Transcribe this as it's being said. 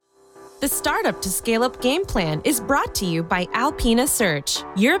The Startup to Scale Up game plan is brought to you by Alpina Search,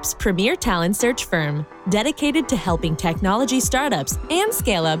 Europe's premier talent search firm, dedicated to helping technology startups and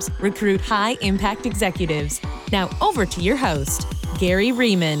scale-ups recruit high-impact executives. Now over to your host, Gary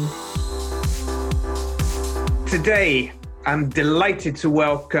Riemann. Today, I'm delighted to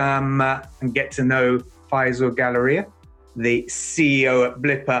welcome and get to know Faisal Galaria, the CEO at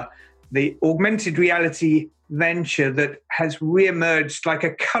Blipper, the augmented reality venture that has reemerged like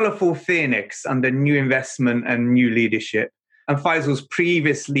a colourful phoenix under new investment and new leadership. And Faisal's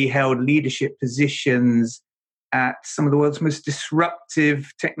previously held leadership positions at some of the world's most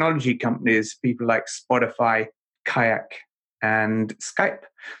disruptive technology companies, people like Spotify, Kayak, and Skype.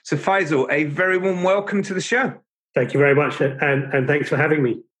 So Faisal, a very warm welcome to the show. Thank you very much, and thanks for having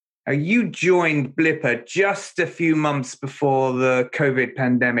me. You joined Blipper just a few months before the COVID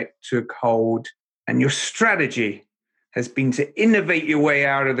pandemic took hold. And your strategy has been to innovate your way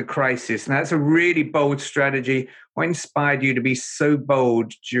out of the crisis. And that's a really bold strategy. What inspired you to be so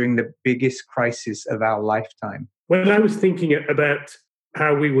bold during the biggest crisis of our lifetime? When I was thinking about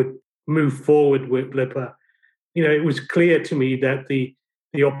how we would move forward with Blipper, it was clear to me that the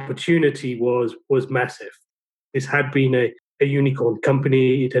opportunity was massive. This had been a unicorn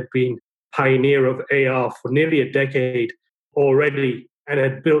company. It had been pioneer of AR for nearly a decade already and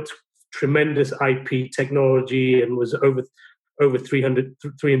had built tremendous IP technology and was over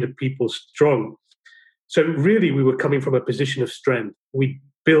 300 people strong. So really, we were coming from a position of strength. We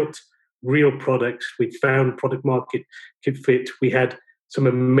built real products. We found product market fit. We had some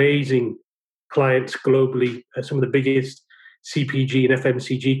amazing clients globally, some of the biggest CPG and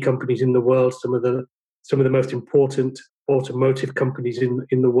FMCG companies in the world, some of the most important automotive companies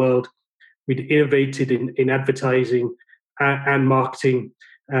in the world. We'd innovated in advertising and marketing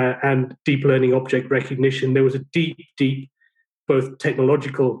and deep learning object recognition. There was a deep, both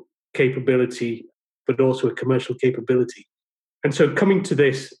technological capability, but also a commercial capability. And so coming to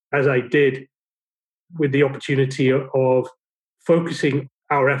this, as I did, with the opportunity of focusing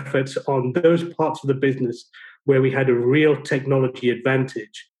our efforts on those parts of the business where we had a real technology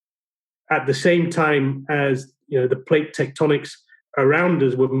advantage, at the same time as the plate tectonics around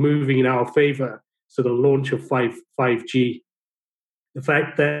us were moving in our favor. So the launch of 5G, the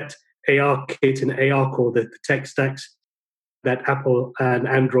fact that ARKit and ARCore, the tech stacks that Apple and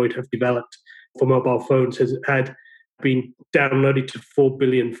Android have developed for mobile phones, had been downloaded to 4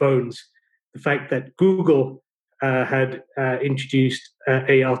 billion phones. The fact that Google had introduced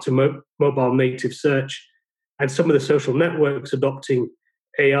AR to mobile native search, and some of the social networks adopting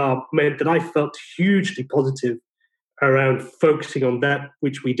AR meant that I felt hugely positive around focusing on that,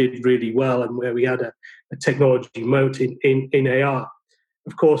 which we did really well and where we had a technology moat in AR.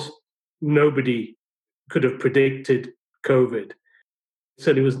 Of course, nobody could have predicted COVID.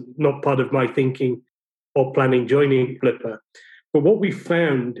 So it was not part of my thinking or planning joining Blipper. But what we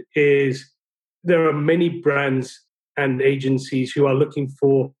found is there are many brands and agencies who are looking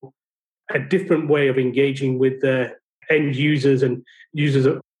for a different way of engaging with their end users and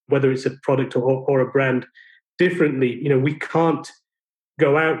users, whether it's a product or a brand, differently. We can't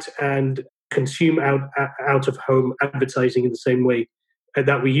go out and consume out of home advertising in the same way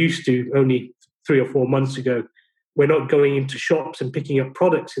that we used to only 3 or 4 months ago. We're not going into shops and picking up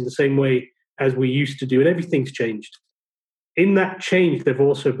products in the same way as we used to do, and everything's changed. In that change, there have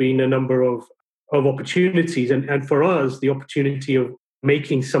also been a number of opportunities, and for us, the opportunity of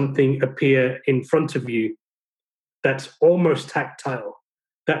making something appear in front of you that's almost tactile,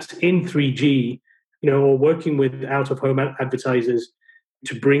 that's in 3G, or working with out-of-home advertisers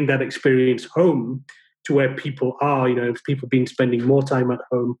to bring that experience home to where people are. People have been spending more time at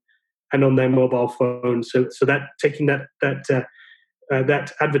home and on their mobile phones. So that taking that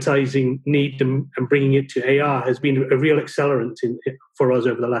advertising need and bringing it to AR has been a real accelerant for us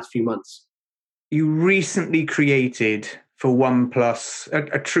over the last few months. You recently created for OnePlus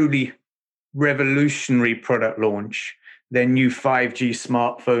a truly revolutionary product launch, their new 5G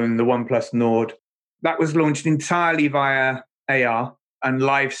smartphone, the OnePlus Nord. That was launched entirely via AR and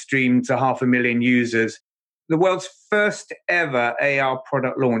live streamed to 500,000 users. The world's first ever AR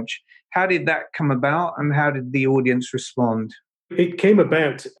product launch. How did that come about and how did the audience respond? It came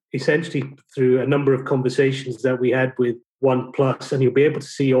about essentially through a number of conversations that we had with OnePlus, and you'll be able to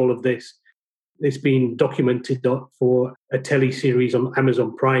see all of this. It's been documented for a tele-series on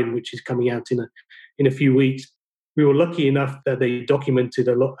Amazon Prime, which is coming out in a few weeks. We were lucky enough that they documented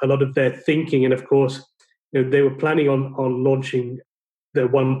a lot of their thinking, and of course, they were planning on launching the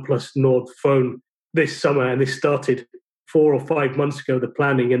OnePlus Nord phone this summer, and this started 4 or 5 months ago, the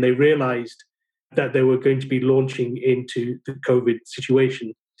planning, and they realized that they were going to be launching into the COVID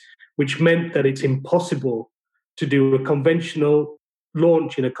situation, which meant that it's impossible to do a conventional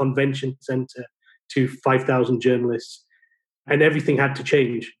launch in a convention center to 5,000 journalists. And everything had to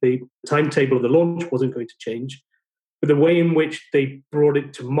change. The timetable of the launch wasn't going to change, but the way in which they brought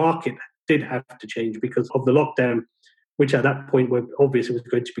it to market did have to change because of the lockdown, which at that point were obvious it was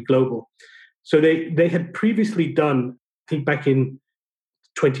going to be global. So they had previously done, I think back in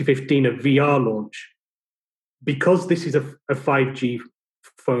 2015, a VR launch. Because this is a 5G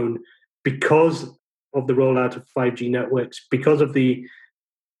phone, because of the rollout of 5G networks, because of the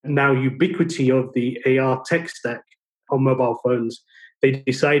now ubiquity of the AR tech stack on mobile phones, they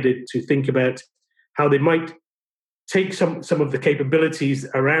decided to think about how they might take some of the capabilities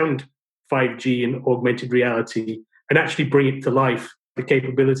around 5G and augmented reality and actually bring it to life, the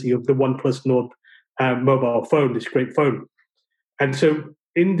capability of the OnePlus Nord mobile phone, this great phone. And so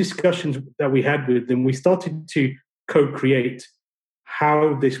in discussions that we had with them, we started to co-create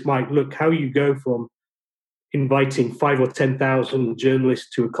how this might look, how you go from inviting 5,000 or 10,000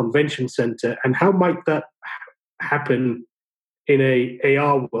 journalists to a convention center, and how might that happen in a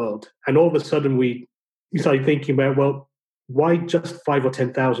AR world. And all of a sudden we started thinking about, well, why just 5,000 or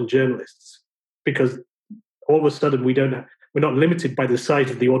 10,000 journalists? Because all of a sudden we're not limited by the size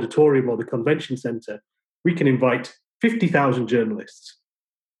of the auditorium or the convention center. We can invite 50,000 journalists.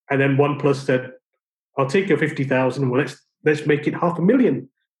 And then OnePlus said, I'll take your 50,000. Well, let's make it 500,000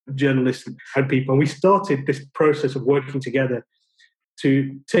 journalists and people. And we started this process of working together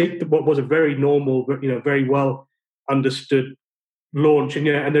to take what was a very normal, very well understood launch. And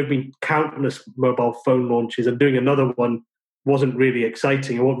there have been countless mobile phone launches, and doing another one wasn't really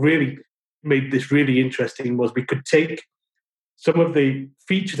exciting. And what really made this really interesting was we could take some of the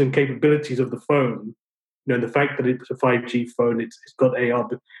features and capabilities of the phone, the fact that it's a 5G phone, it's got AR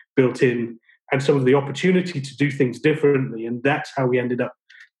built in, and some of the opportunity to do things differently. And that's how we ended up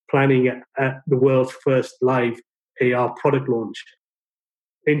planning at the world's first live AR product launch.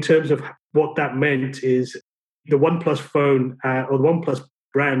 In terms of what that meant is the OnePlus phone or the OnePlus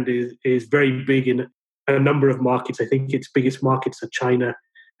brand is very big in a number of markets. I think its biggest markets are China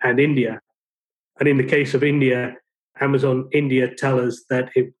and India. And in the case of India, Amazon India tell us that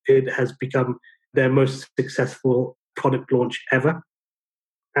it has become their most successful product launch ever.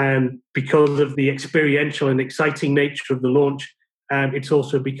 And because of the experiential and exciting nature of the launch, it's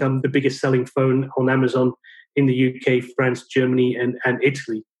also become the biggest selling phone on Amazon in the UK, France, Germany, and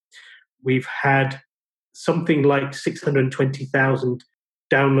Italy. We've had something like 620,000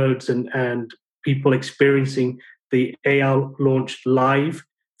 downloads and people experiencing the AR launch live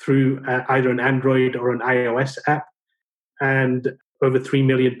through either an Android or an iOS app, and over 3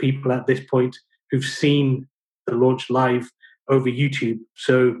 million people at this point who've seen the launch live over YouTube.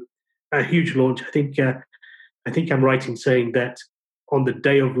 So a huge launch. I think I'm right in saying that on the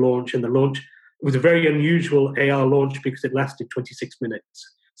day of launch, and the launch, it was a very unusual AR launch because it lasted 26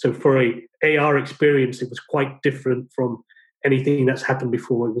 minutes. So for a AR experience, it was quite different from anything that's happened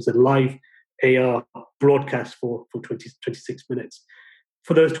before. It was a live AR broadcast for 26 minutes.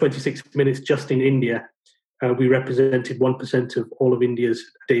 For those 26 minutes, just in India, we represented 1% of all of India's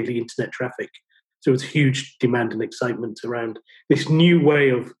daily internet traffic. So it was huge demand and excitement around this new way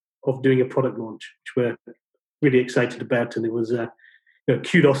of doing a product launch, which we're really excited about. And it was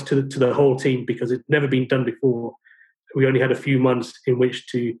kudos to the whole team because it's never been done before. We only had a few months in which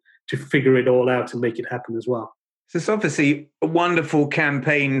to figure it all out and make it happen as well. So it's obviously a wonderful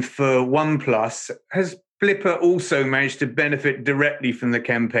campaign for OnePlus. Has Blipper also managed to benefit directly from the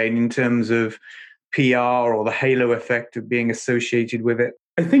campaign in terms of PR or the halo effect of being associated with it?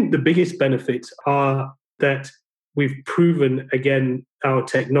 I think the biggest benefits are that we've proven again our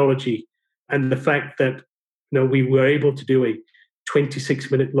technology and the fact that we were able to do a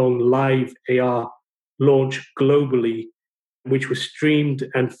 26-minute long live AR launch globally, which was streamed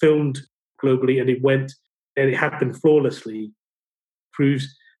and filmed globally, and it happened flawlessly,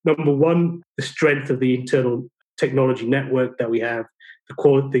 proves, number one, the strength of the internal technology network that we have, the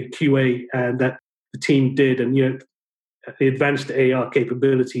quality, the QA that the team did, and the advanced AR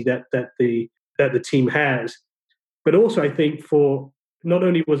capability that the team has. But also, I think for not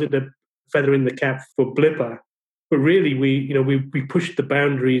only was it a feather in the cap for Blipper, but really we pushed the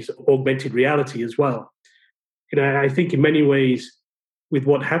boundaries of augmented reality as well. I think in many ways, with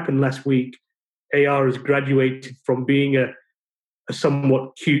what happened last week, AR has graduated from being a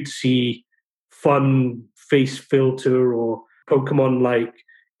somewhat cutesy, fun face filter or Pokemon-like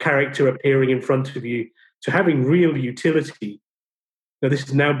character appearing in front of you to having real utility. Now, this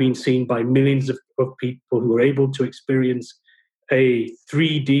has now been seen by millions of people who are able to experience a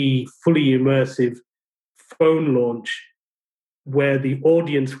 3D, fully immersive phone launch where the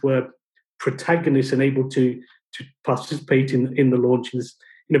audience were protagonists and able to participate in the launch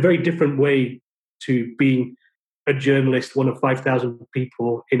in a very different way to being a journalist, one of 5,000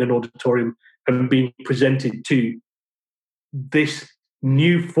 people in an auditorium, and being presented to. This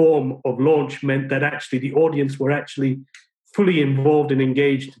new form of launch meant that actually the audience were actually fully involved and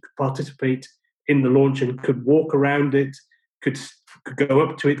engaged, could participate in the launch and could walk around it, could go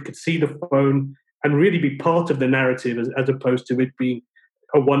up to it, could see the phone, and really be part of the narrative as opposed to it being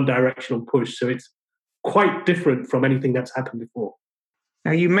a one-directional push. So it's quite different from anything that's happened before.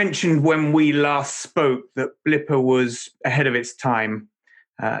 Now, you mentioned when we last spoke that Blipper was ahead of its time.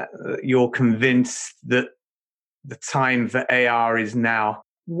 You're convinced that the time for AR is now.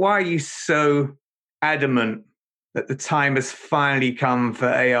 Why are you so adamant that the time has finally come for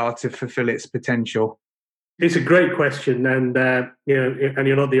AR to fulfill its potential? It's a great question, and and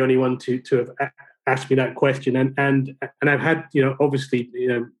you're not the only one to have asked me that question. And I've had obviously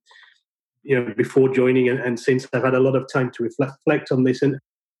before joining and since, I've had a lot of time to reflect on this. And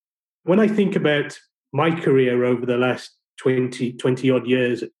when I think about my career over the last 20 odd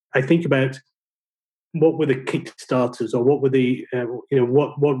years, I think about what were the kickstarters, or what were the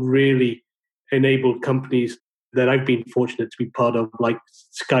what really enabled companies that I've been fortunate to be part of, like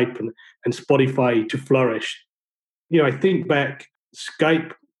Skype and Spotify, to flourish. I think back,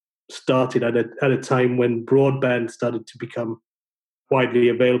 Skype started at a time when broadband started to become widely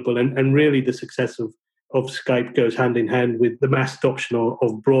available, and really the success of Skype goes hand in hand with the mass adoption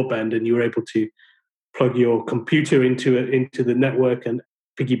of broadband, and you were able to plug your computer into the network and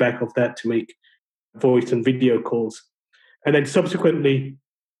piggyback off that to make voice and video calls. And then subsequently,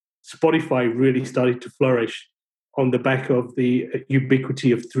 Spotify really started to flourish on the back of the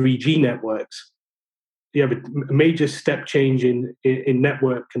ubiquity of 3G networks. You have a major step change in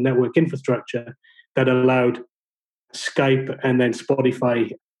network and network infrastructure that allowed Skype and then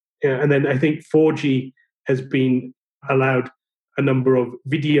Spotify. And then I think 4G has been allowed a number of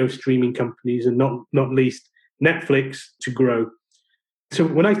video streaming companies, and not least Netflix, to grow. So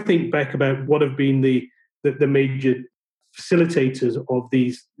when I think back about what have been the major facilitators of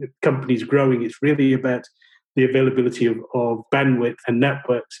these companies growing, it's really about the availability of bandwidth and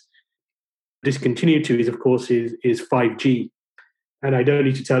networks. Discontinuity of course, is 5G. And I don't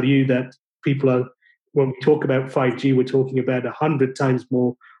need to tell you that when we talk about 5G, we're talking about 100 times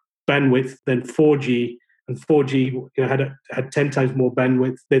more bandwidth than 4G. And 4G had 10 times more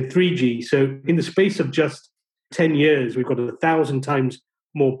bandwidth than 3G. So in the space of just 10 years, we've got 1,000 times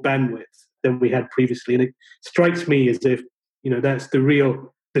more bandwidth than we had previously. And it strikes me as if, that's the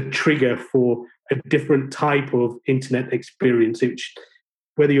trigger for a different type of internet experience, which,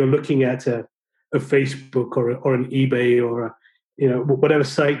 whether you're looking at a Facebook or an eBay or whatever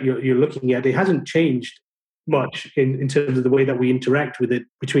site you're looking at, it hasn't changed much in terms of the way that we interact with it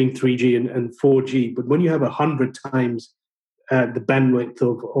between 3G and 4G. But when you have 100 times the bandwidth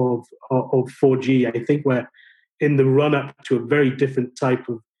of 4G, I think we're in the run-up to a very different type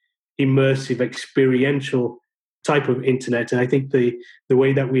of immersive, experiential type of internet. And I think the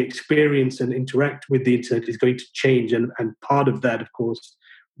way that we experience and interact with the internet is going to change. And part of that, of course,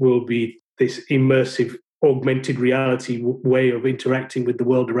 will be this immersive, augmented reality way of interacting with the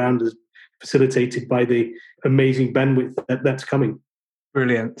world around us, facilitated by the amazing bandwidth that's coming.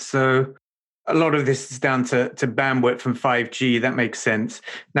 Brilliant. So a lot of this is down to bandwidth from 5G. That makes sense.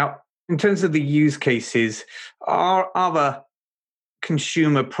 Now, in terms of the use cases, are other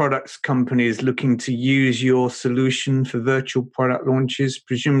consumer products companies looking to use your solution for virtual product launches?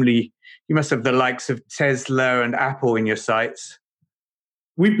 Presumably, you must have the likes of Tesla and Apple in your sites.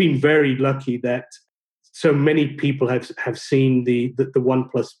 We've been very lucky that so many people have seen the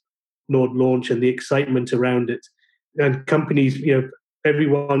OnePlus Nord launch and the excitement around it. And companies,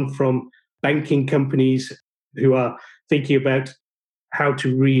 everyone from banking companies who are thinking about how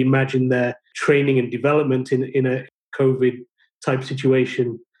to reimagine their training and development in a COVID type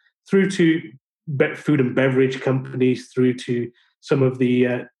situation, through to food and beverage companies, through to some of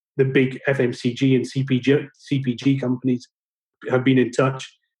the big FMCG and CPG companies have been in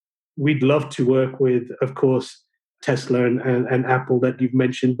touch. We'd love to work with, of course, Tesla and Apple that you've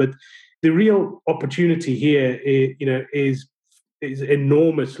mentioned, but the real opportunity here is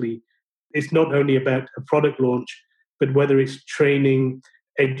enormously. It's not only about a product launch, but whether it's training,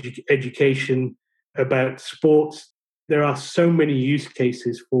 education, about sports. There are so many use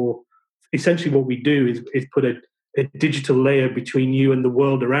cases for essentially what we do is put a digital layer between you and the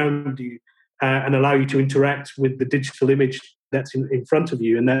world around you, and allow you to interact with the digital image that's in front of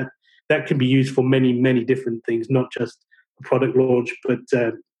you. And that can be used for many, many different things, not just a product launch. But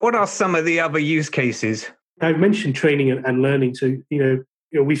what are some of the other use cases? I've mentioned training and learning. So,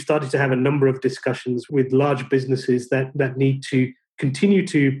 we've started to have a number of discussions with large businesses that need to continue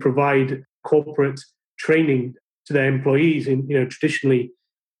to provide corporate training to their employees. And, traditionally,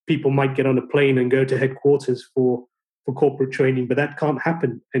 people might get on a plane and go to headquarters for corporate training, but that can't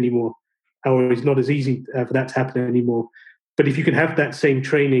happen anymore, or it's not as easy for that to happen anymore. But if you can have that same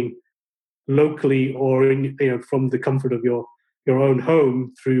training locally or from the comfort of your own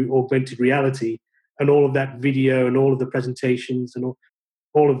home through augmented reality, and all of that video and all of the presentations and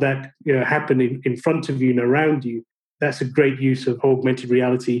all of that happening in front of you and around you, that's a great use of augmented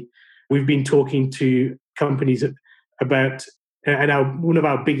reality. We've been talking to companies about, and one of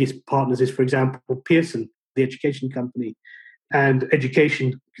our biggest partners is, for example, Pearson, the education company. And education,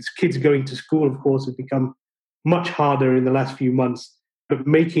 because kids going to school, of course, has become much harder in the last few months, but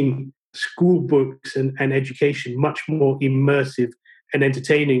making school books and education much more immersive and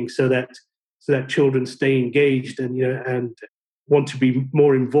entertaining so that children stay engaged and want to be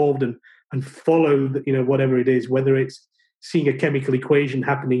more involved and follow whatever it is, whether it's seeing a chemical equation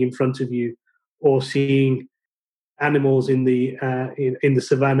happening in front of you or seeing animals in the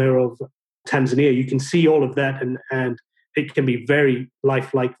savannah of Tanzania. You can see all of that and it can be very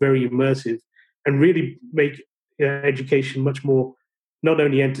lifelike, very immersive, and really make education much more not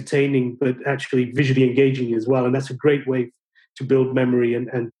only entertaining but actually visually engaging as well. And that's a great way to build memory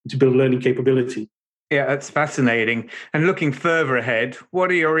and to build learning capability. Yeah, that's fascinating. And looking further ahead,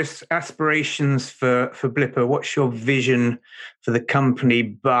 what are your aspirations for Blipper? What's your vision for the company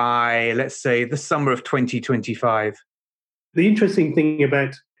by, let's say, the summer of 2025? The interesting thing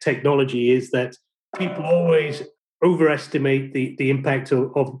about technology is that people always overestimate the impact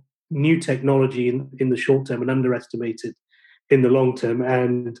of new technology in the short term and underestimate it in the long term.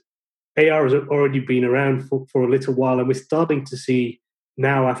 And AR has already been around for a little while, and we're starting to see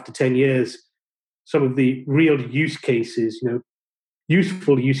now, after 10 years, some of the real use cases,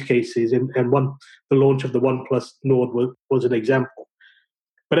 useful use cases, and the launch of the OnePlus Nord was an example.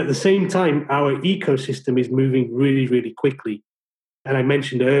 But at the same time, our ecosystem is moving really, really quickly. And I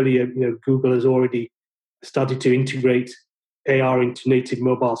mentioned earlier, Google has already started to integrate AR into native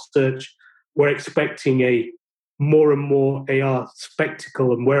mobile search. We're expecting a more and more AR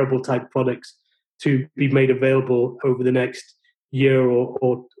spectacle and wearable type products to be made available over the next year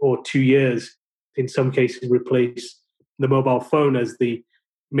or 2 years. In some cases, replace the mobile phone as the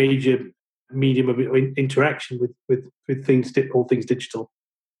major medium of interaction with things, all things digital.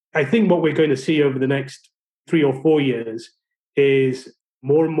 I think what we're going to see over the next 3 or 4 years is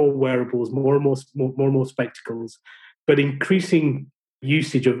more and more wearables, more and more spectacles, but increasing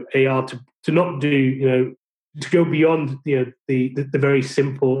usage of AR to not do, to go beyond the very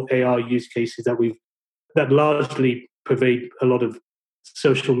simple AR use cases that largely pervade a lot of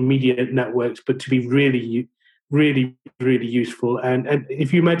social media networks, but to be really, really, really useful. And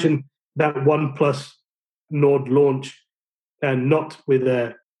if you imagine that OnePlus Nord launch, and not with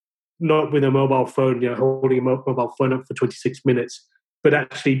a mobile phone, holding a mobile phone up for 26 minutes, but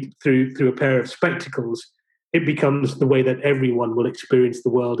actually through a pair of spectacles, it becomes the way that everyone will experience the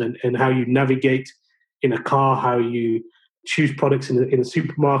world and how you navigate in a car, how you choose products in a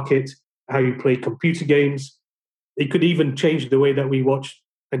supermarket, how you play computer games. It could even change the way that we watch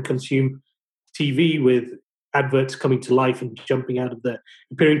and consume TV, with adverts coming to life and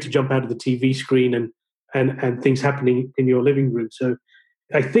appearing to jump out of the TV screen and things happening in your living room. So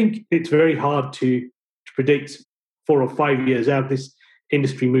I think it's very hard to predict 4 or 5 years out. This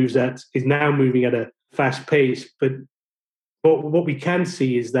industry is now moving at a fast pace. But what we can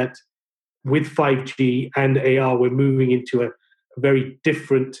see is that with 5G and AR, we're moving into a very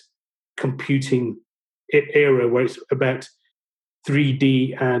different computing era where it's about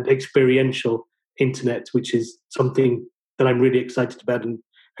 3D and experiential internet, which is something that I'm really excited about and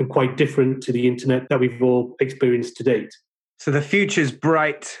quite different to the internet that we've all experienced to date. So the future's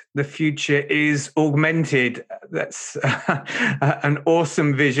bright. The future is augmented. That's an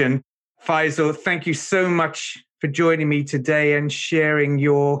awesome vision. Faisal, thank you so much for joining me today and sharing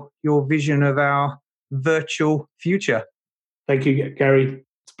your vision of our virtual future. Thank you, Gary.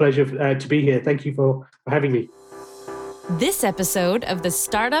 It's a pleasure to be here. Thank you for having me. This episode of the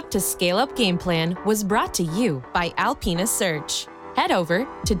Startup to Scale Up Game Plan was brought to you by Alpina Search. Head over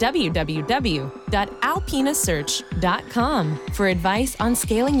to www.alpinasearch.com for advice on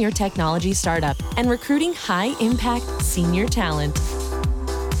scaling your technology startup and recruiting high-impact senior talent.